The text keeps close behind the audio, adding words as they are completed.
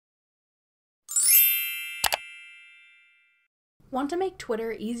Want to make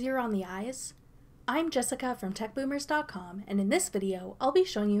Twitter easier on the eyes? I'm Jessica from TechBoomers.com, and in this video, I'll be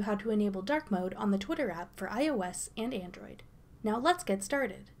showing you how to enable dark mode on the Twitter app for iOS and Android. Now let's get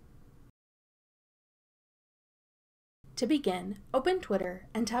started. To begin, open Twitter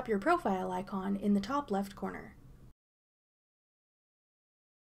and tap your profile icon in the top left corner.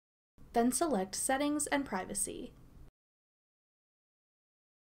 Then select Settings and Privacy.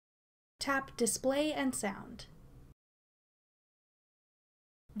 Tap Display and Sound.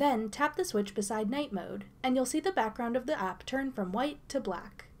 Then tap the switch beside Night Mode, and you'll see the background of the app turn from white to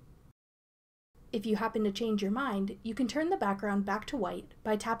black. If you happen to change your mind, you can turn the background back to white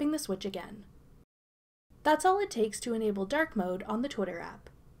by tapping the switch again. That's all it takes to enable dark mode on the Twitter app.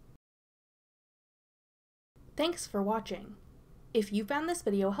 Thanks for watching. If you found this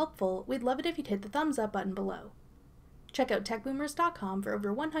video helpful, we'd love it if you'd hit the thumbs up button below. Check out TechBoomers.com for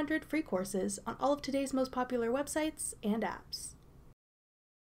over 100 free courses on all of today's most popular websites and apps.